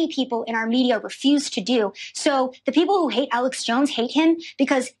many people in our media refuse to do. So the people who hate Alex Jones hate him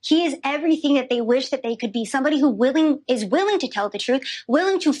because he is everything that they wish that they could be. Somebody who is willing to tell the truth,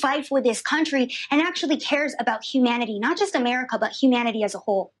 willing to fight for this country, and actually cares about humanity, not just America, but humanity as a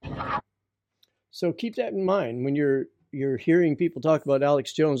whole. So keep that in mind when you're hearing people talk about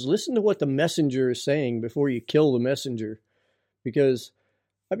Alex Jones. Listen to what the messenger is saying before you kill the messenger, because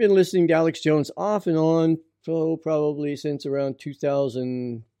I've been listening to Alex Jones off and on, probably since around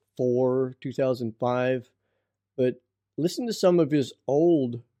 2004, 2005. But listen to some of his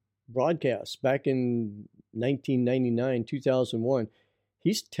old broadcasts back in 1999, 2001.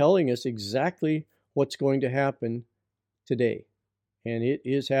 He's telling us exactly what's going to happen today. And it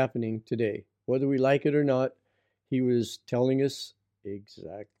is happening today. Whether we like it or not, he was telling us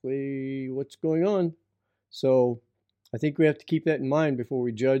exactly what's going on. So I think we have to keep that in mind before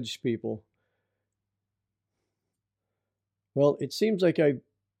we judge people. Well, it seems like I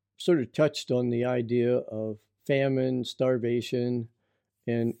sort of touched on the idea of famine, starvation,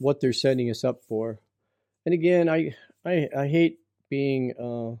 and what they're setting us up for. And again, I hate being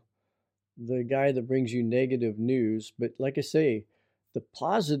the guy that brings you negative news, but like I say, the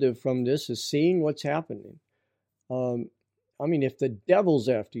positive from this is seeing what's happening. I mean, if the devil's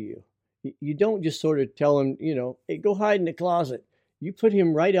after you, you don't just sort of tell him, hey, go hide in the closet. You put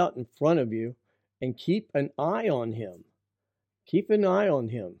him right out in front of you and keep an eye on him. Keep an eye on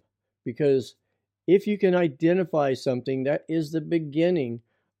him, because if you can identify something, that is the beginning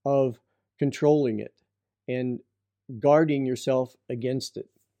of controlling it and guarding yourself against it.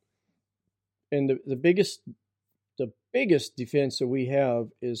 And the biggest defense that we have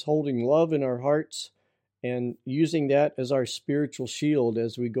is holding love in our hearts and using that as our spiritual shield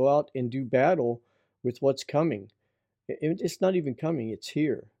as we go out and do battle with what's coming. It's not even coming, it's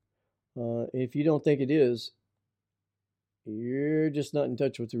here. If you don't think it is, you're just not in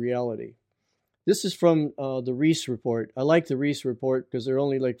touch with the reality. This is from the Reese Report. I like the Reese Report because they're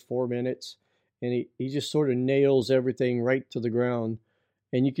only like 4 minutes, and he just sort of nails everything right to the ground.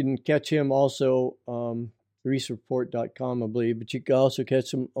 And you can catch him also, ReeseReport.com, I believe, but you can also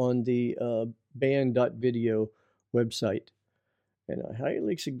catch him on the band.video website. And I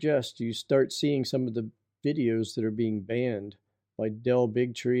highly suggest you start seeing some of the videos that are being banned by Del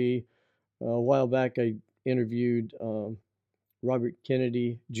Bigtree. A while back, I interviewed Robert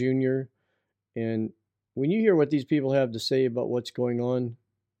Kennedy Jr., and when you hear what these people have to say about what's going on,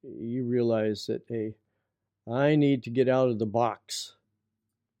 you realize that, hey, I need to get out of the box.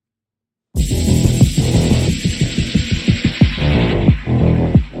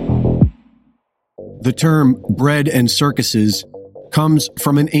 The term bread and circuses comes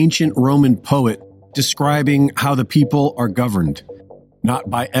from an ancient Roman poet describing how the people are governed, not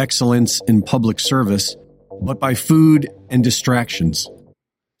by excellence in public service, but by food and distractions.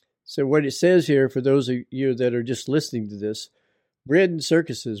 So what it says here, for those of you that are just listening to this, bread and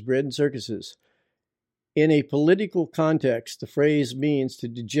circuses. In a political context, the phrase means to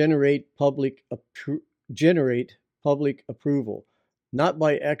generate public approval, not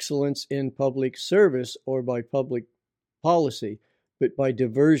by excellence in public service or by public policy, but by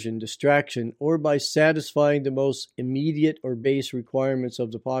diversion, distraction, or by satisfying the most immediate or base requirements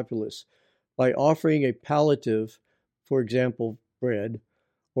of the populace, by offering a palliative, for example, bread,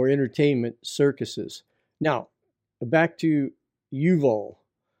 or entertainment, circuses. Now, back to Yuval.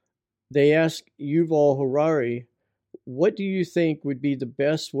 They asked Yuval Harari, what do you think would be the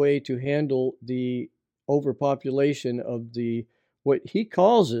best way to handle the overpopulation of the, what he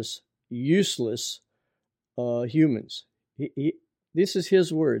calls us, useless humans? This is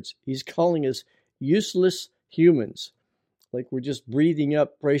his words. He's calling us useless humans, like we're just breathing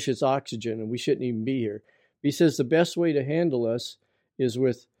up precious oxygen and we shouldn't even be here. He says the best way to handle us is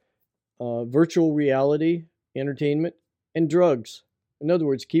with virtual reality, entertainment, and drugs. In other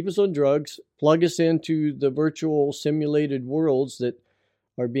words, keep us on drugs, plug us into the virtual simulated worlds that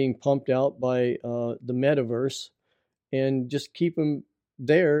are being pumped out by the metaverse, and just keep them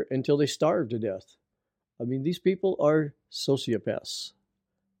there until they starve to death. I mean, these people are sociopaths.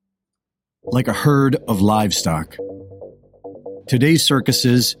 Like a herd of livestock. Today's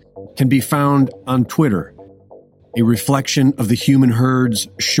circuses can be found on Twitter, a reflection of the human herd's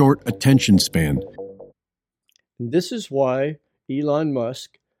short attention span. And this is why Elon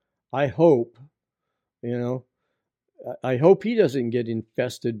Musk, I hope he doesn't get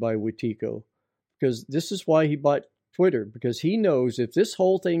infested by Wetiko, because this is why he bought Twitter, because he knows if this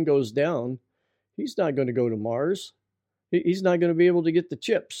whole thing goes down, he's not going to go to Mars. He's not going to be able to get the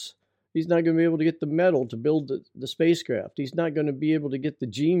chips. He's not going to be able to get the metal to build the spacecraft. He's not going to be able to get the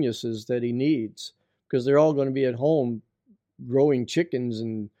geniuses that he needs because they're all going to be at home growing chickens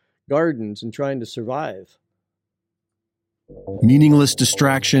and gardens and trying to survive. Meaningless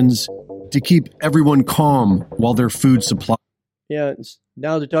distractions to keep everyone calm while their food supply. Yeah,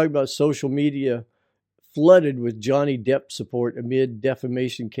 now they're talking about social media flooded with Johnny Depp support amid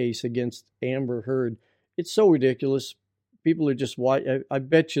defamation case against Amber Heard. It's so ridiculous. People are just watching. I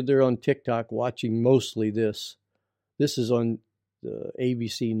bet you they're on TikTok watching mostly this. This is on the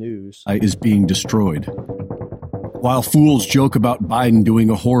ABC News. Is being destroyed. While fools joke about Biden doing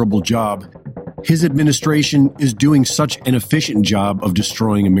a horrible job, his administration is doing such an efficient job of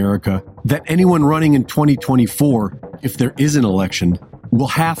destroying America that anyone running in 2024, if there is an election, will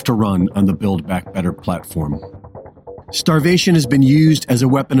have to run on the Build Back Better platform. Starvation has been used as a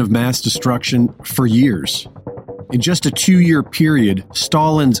weapon of mass destruction for years. In just a 2-year period,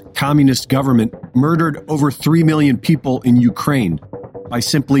 Stalin's communist government murdered over 3 million people in Ukraine by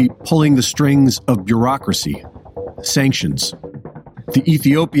simply pulling the strings of bureaucracy, sanctions. The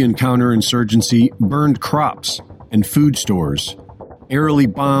Ethiopian counterinsurgency burned crops and food stores, airily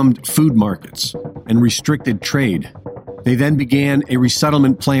bombed food markets, and restricted trade. They then began a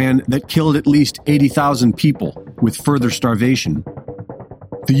resettlement plan that killed at least 80,000 people, with further starvation.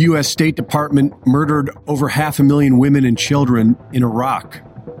 The U.S. State Department murdered over 500,000 women and children in Iraq,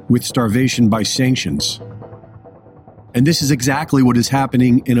 with starvation by sanctions. And this is exactly what is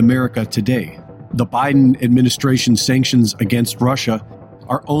happening in America today. The Biden administration's sanctions against Russia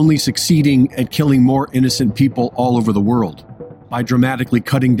are only succeeding at killing more innocent people all over the world by dramatically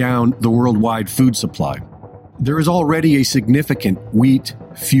cutting down the worldwide food supply. There is already a significant wheat,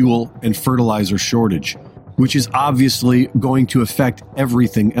 fuel, and fertilizer shortage, which is obviously going to affect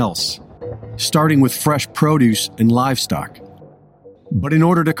everything else, starting with fresh produce and livestock. But in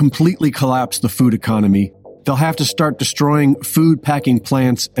order to completely collapse the food economy, they'll have to start destroying food packing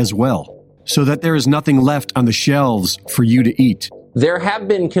plants as well, so that there is nothing left on the shelves for you to eat. There have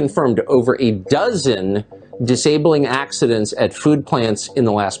been confirmed over a dozen disabling accidents at food plants in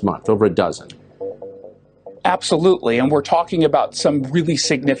the last month, over a dozen. Absolutely. And we're talking about some really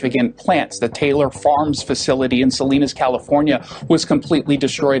significant plants. The Taylor Farms facility in Salinas, California was completely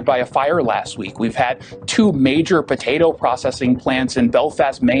destroyed by a fire last week. We've had 2 major potato processing plants in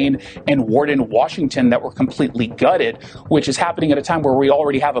Belfast, Maine and Warden, Washington that were completely gutted, which is happening at a time where we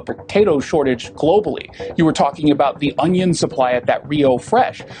already have a potato shortage globally. You were talking about the onion supply at that Rio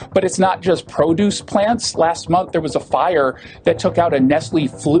Fresh, but it's not just produce plants. Last month, there was a fire that took out a Nestle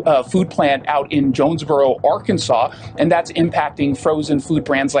food plant out in Jonesboro, Arkansas, and that's impacting frozen food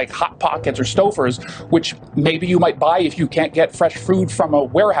brands like Hot Pockets or Stouffer's, which maybe you might buy if you can't get fresh food from a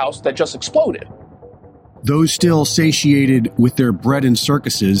warehouse that just exploded. Those still satiated with their bread and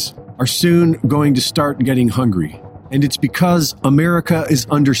circuses are soon going to start getting hungry. And it's because America is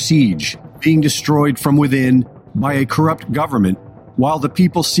under siege, being destroyed from within by a corrupt government, while the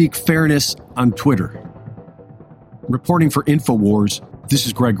people seek fairness on Twitter. Reporting for InfoWars, this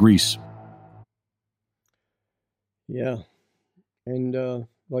is Greg Reese. Yeah. And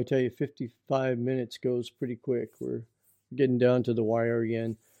I tell you, 55 minutes goes pretty quick. We're getting down to the wire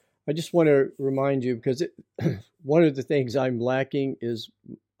again. I just want to remind you, because one of the things I'm lacking is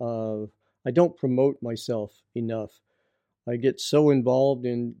I don't promote myself enough. I get so involved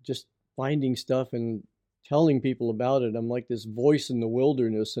in just finding stuff and telling people about it. I'm like this voice in the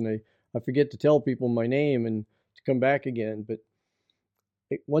wilderness, and I forget to tell people my name and to come back again. But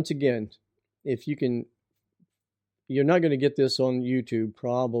once again, if you can... You're not going to get this on YouTube,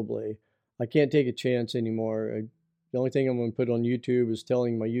 probably. I can't take a chance anymore. The only thing I'm going to put on YouTube is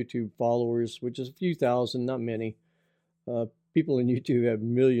telling my YouTube followers, which is a few thousand, not many. People on YouTube have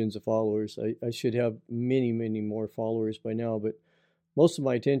millions of followers. I should have many, many more followers by now, but most of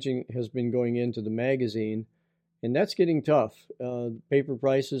my attention has been going into the magazine, and that's getting tough. Paper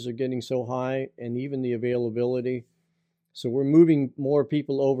prices are getting so high, and even the availability. So we're moving more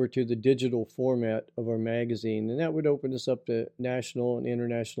people over to the digital format of our magazine, and that would open us up to national and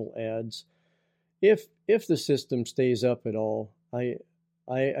international ads. If the system stays up at all, I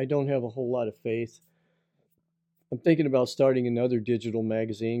don't have a whole lot of faith. I'm thinking about starting another digital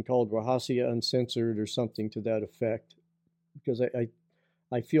magazine called Rahasia Uncensored or something to that effect, because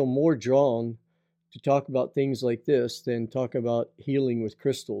I feel more drawn to talk about things like this than talk about healing with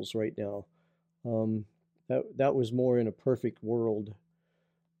crystals right now. That was more in a perfect world.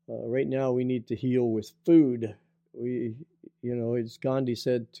 Right now, we need to heal with food. As Gandhi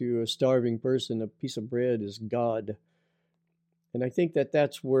said to a starving person, a piece of bread is God. And I think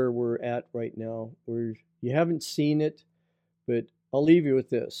that's where we're at right now. You haven't seen it, but I'll leave you with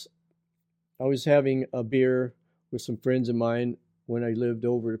this. I was having a beer with some friends of mine when I lived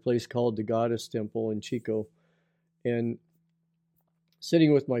over at a place called the Goddess Temple in Chico, and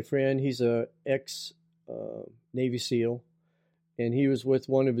sitting with my friend, he's a ex Navy SEAL, and he was with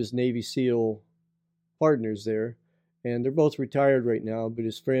one of his Navy SEAL partners there, and they're both retired right now, but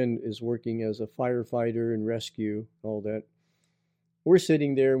his friend is working as a firefighter and rescue, all that. We're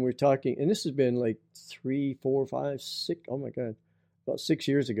sitting there and we're talking, and this has been like 3, 4, 5, 6, oh my God, about 6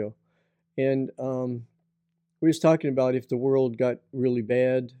 years ago. And we was talking about if the world got really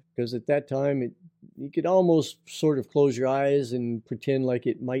bad, because at that time you could almost sort of close your eyes and pretend like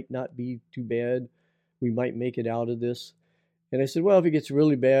it might not be too bad. We might make it out of this. And I said, well, if it gets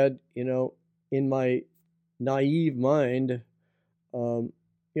really bad, in my naive mind,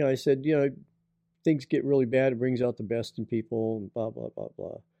 I said, things get really bad, it brings out the best in people, and blah, blah, blah,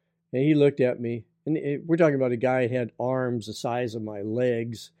 blah. And he looked at me, and we're talking about a guy that had arms the size of my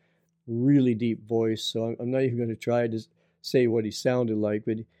legs, really deep voice, so I'm not even going to try to say what he sounded like,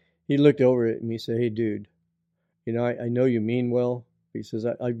 but he looked over at me and said, hey, dude, I know you mean well. He says,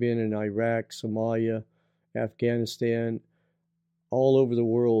 I've been in Iraq, Somalia, Afghanistan, all over the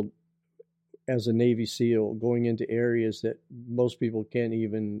world as a Navy SEAL, going into areas that most people can't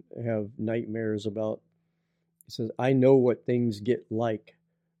even have nightmares about. He says, I know what things get like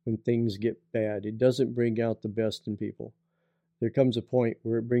when things get bad. It doesn't bring out the best in people. There comes a point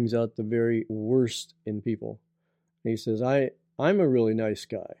where it brings out the very worst in people. And he says, I'm a really nice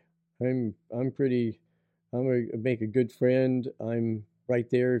guy. I'm going to make a good friend. I'm right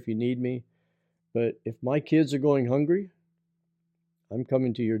there if you need me. But if my kids are going hungry, I'm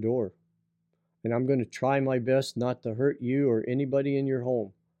coming to your door. And I'm going to try my best not to hurt you or anybody in your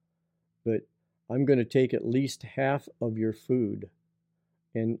home. But I'm going to take at least half of your food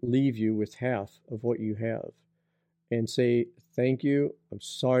and leave you with half of what you have. And say, thank you, I'm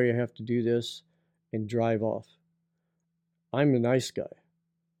sorry I have to do this, and drive off. I'm the nice guy.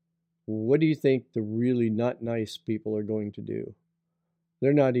 What do you think the really not nice people are going to do?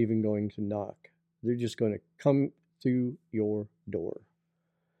 They're not even going to knock. They're just going to come through your door.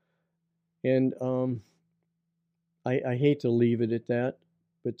 And I hate to leave it at that,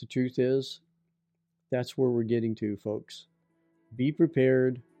 but the truth is, that's where we're getting to, folks. Be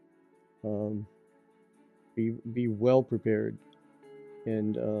prepared. Be well prepared,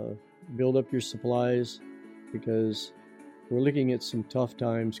 and build up your supplies, because we're looking at some tough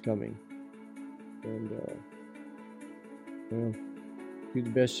times coming. And do the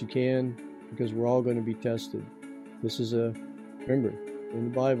best you can, because we're all going to be tested. Remember, in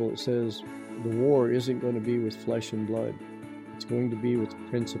the Bible it says the war isn't going to be with flesh and blood. It's going to be with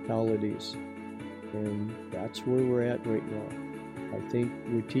principalities. And that's where we're at right now. I think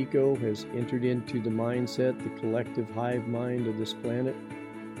Wetiko has entered into the mindset, the collective hive mind of this planet,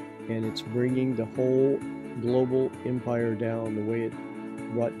 and it's bringing the whole global empire down the way it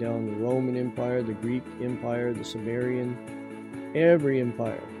brought down the Roman Empire, the Greek Empire, the Sumerian, every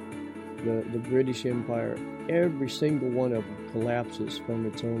empire, the British Empire, every single one of them collapses from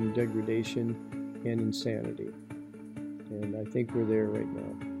its own degradation and insanity. And I think we're there right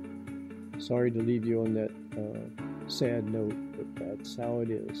now. Sorry to leave you on that sad note, but that's how it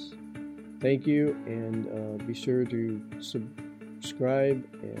is. Thank you, and be sure to subscribe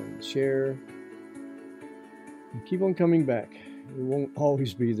and share. And keep on coming back. It won't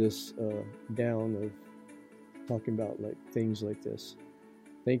always be this down of talking about things like this.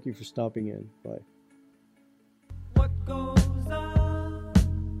 Thank you for stopping in. Bye.